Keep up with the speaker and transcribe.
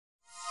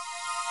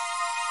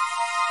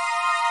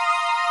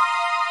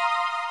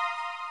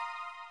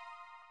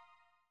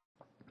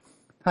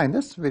Hi, in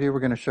this video we're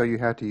going to show you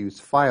how to use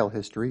file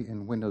history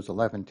in Windows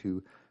 11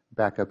 to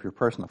back up your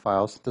personal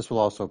files. This will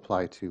also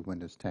apply to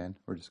Windows 10.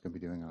 We're just going to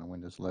be doing it on a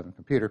Windows 11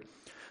 computer.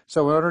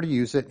 So in order to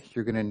use it,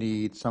 you're going to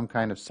need some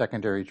kind of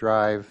secondary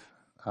drive.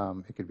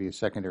 It could be a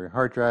secondary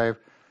hard drive,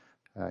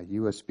 a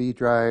USB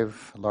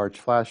drive, a large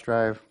flash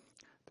drive.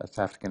 That's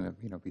going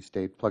to be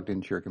stayed plugged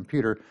into your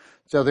computer.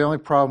 So the only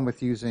problem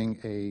with using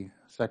a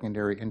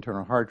secondary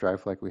internal hard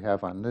drive like we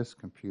have on this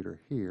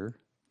computer here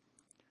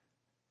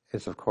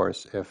is, of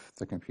course, if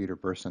the computer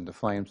bursts into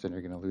flames, then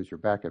you're going to lose your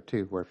backup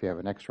too. Where if you have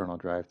an external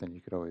drive, then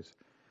you could always,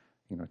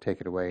 take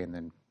it away and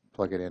then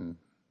plug it in,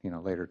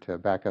 later to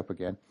back up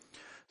again.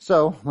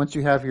 So once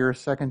you have your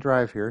second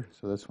drive here,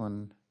 so this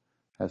one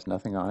has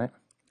nothing on it.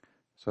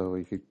 So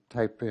you could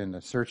type in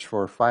a search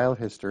for file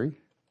history.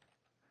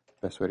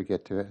 Best way to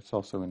get to it. It's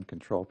also in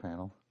Control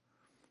Panel.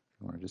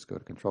 You want to just go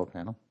to Control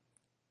Panel.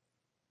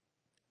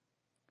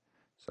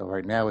 So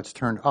right now it's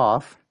turned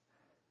off.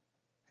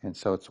 And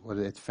so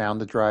it's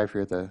found the drive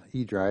here, the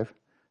E drive.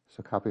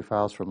 So copy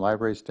files from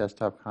libraries,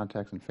 desktop,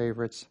 contacts, and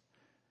favorites.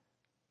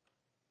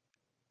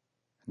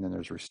 And then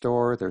there's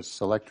restore. There's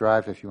select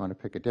drive if you want to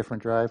pick a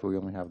different drive, but we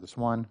only have this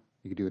one.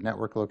 You could do a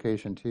network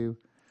location too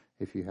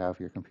if you have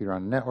your computer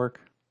on a network.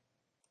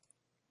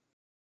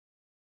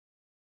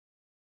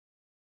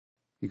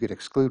 You could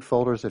exclude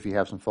folders if you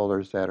have some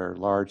folders that are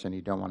large and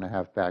you don't want to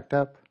have backed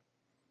up.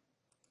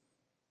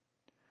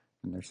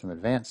 And there's some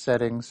advanced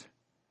settings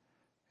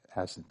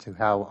as to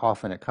how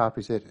often it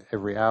copies it,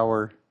 every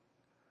hour,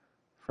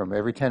 from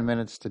every 10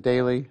 minutes to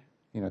daily.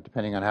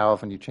 Depending on how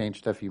often you change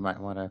stuff, you might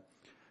want to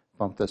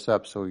bump this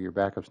up so your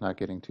backup's not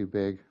getting too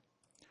big.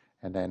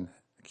 And then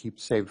keep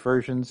saved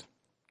versions.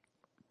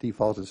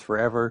 Default is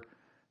forever,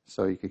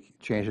 so you could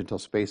change it until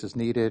space is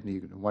needed.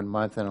 1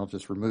 month, and it'll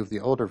just remove the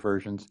older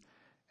versions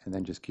and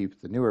then just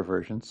keep the newer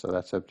versions, so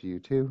that's up to you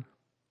too.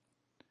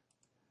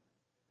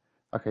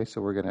 Okay, so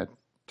we're going to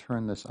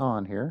turn this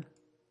on here.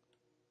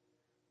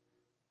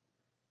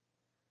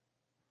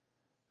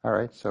 All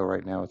right, so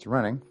right now it's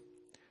running.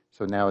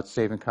 So now it's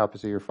saving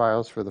copies of your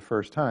files for the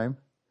first time.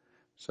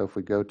 So if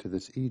we go to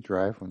this E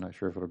drive, I'm not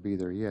sure if it'll be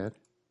there yet.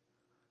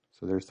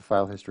 So there's the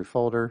file history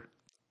folder,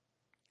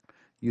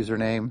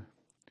 username,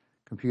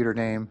 computer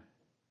name,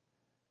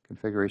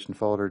 configuration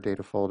folder,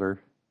 data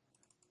folder.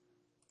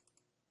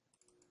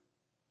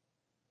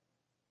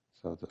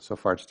 So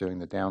far it's doing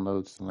the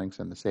downloads, the links,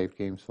 and the saved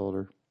games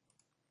folder.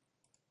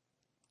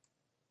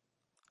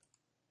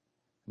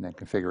 And then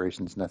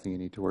configuration is nothing you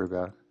need to worry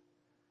about.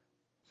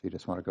 So you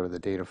just want to go to the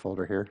data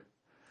folder here.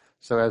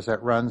 So as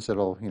that runs,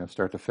 it'll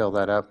start to fill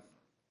that up.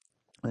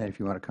 And then if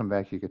you want to come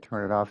back, you could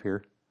turn it off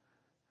here.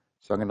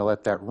 So I'm going to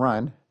let that run,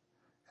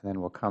 and then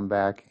we'll come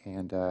back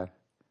and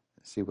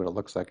see what it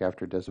looks like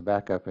after it does a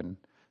backup and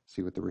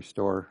see what the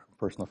restore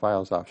personal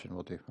files option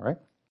will do. All right.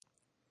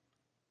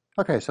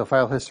 Okay, so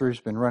file history has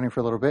been running for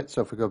a little bit.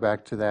 So if we go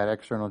back to that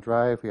external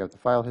drive, we have the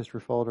file history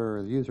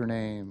folder, the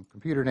username,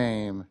 computer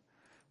name,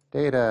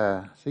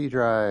 data, C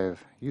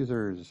drive,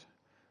 users,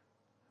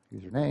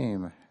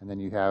 username, and then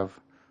you have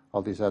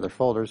all these other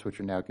folders which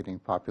are now getting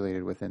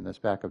populated within this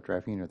backup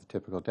drive. The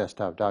typical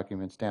desktop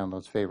documents,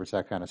 downloads, favorites,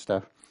 that kind of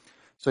stuff.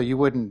 So you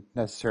wouldn't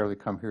necessarily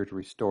come here to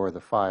restore the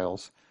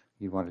files.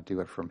 You'd want to do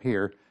it from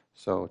here.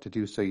 So to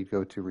do so, you'd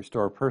go to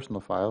Restore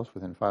Personal Files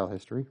within File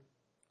History.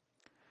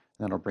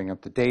 Then it'll bring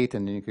up the date,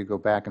 and then you could go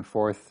back and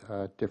forth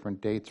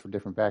different dates for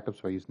different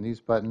backups by using these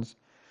buttons.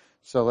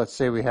 So let's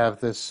say we have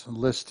this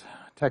list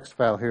text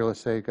file here. Let's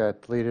say it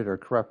got deleted or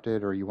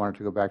corrupted, or you wanted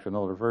to go back to an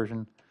older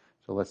version.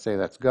 So let's say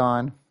that's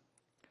gone.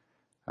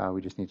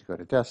 We just need to go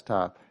to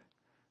Desktop.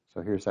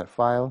 So here's that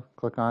file.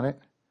 Click on it.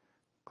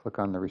 Click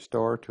on the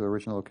Restore to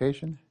Original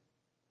Location.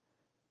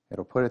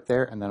 It'll put it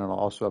there, and then it'll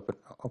also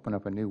open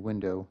up a new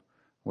window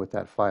with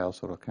that file,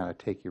 so it'll kind of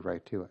take you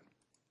right to it.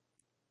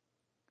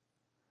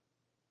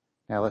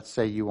 Now let's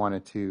say you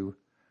wanted to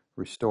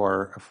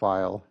restore a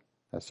file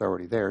that's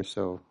already there.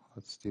 So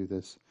let's do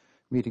this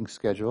meeting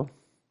schedule.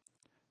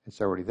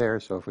 It's already there,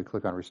 so if we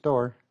click on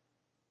Restore,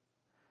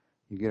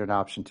 you get an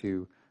option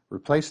to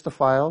replace the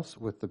files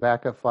with the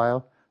backup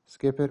file,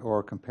 skip it,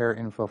 or compare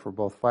info for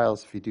both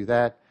files. If you do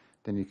that,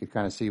 then you could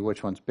kind of see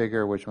which one's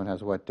bigger, which one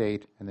has what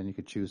date, and then you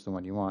could choose the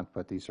one you want.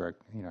 But these are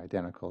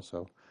identical,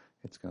 so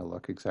it's going to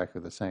look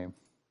exactly the same.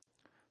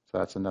 So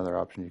that's another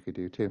option you could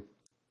do too.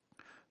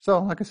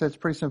 So like I said, it's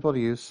pretty simple to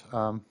use.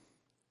 All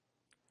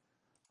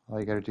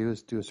you got to do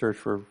is do a search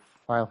for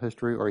file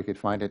history, or you could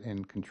find it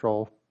in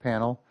Control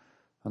Panel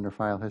under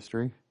File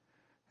History,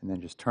 and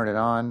then just turn it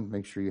on.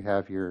 Make sure you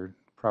have your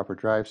proper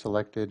drive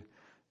selected,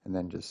 and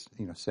then just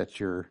set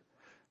your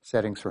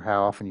settings for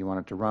how often you want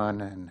it to run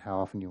and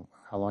how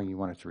long you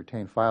want it to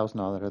retain files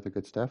and all that other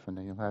good stuff, and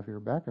then you'll have your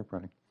backup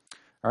running.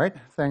 All right,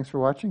 thanks for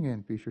watching,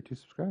 and be sure to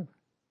subscribe.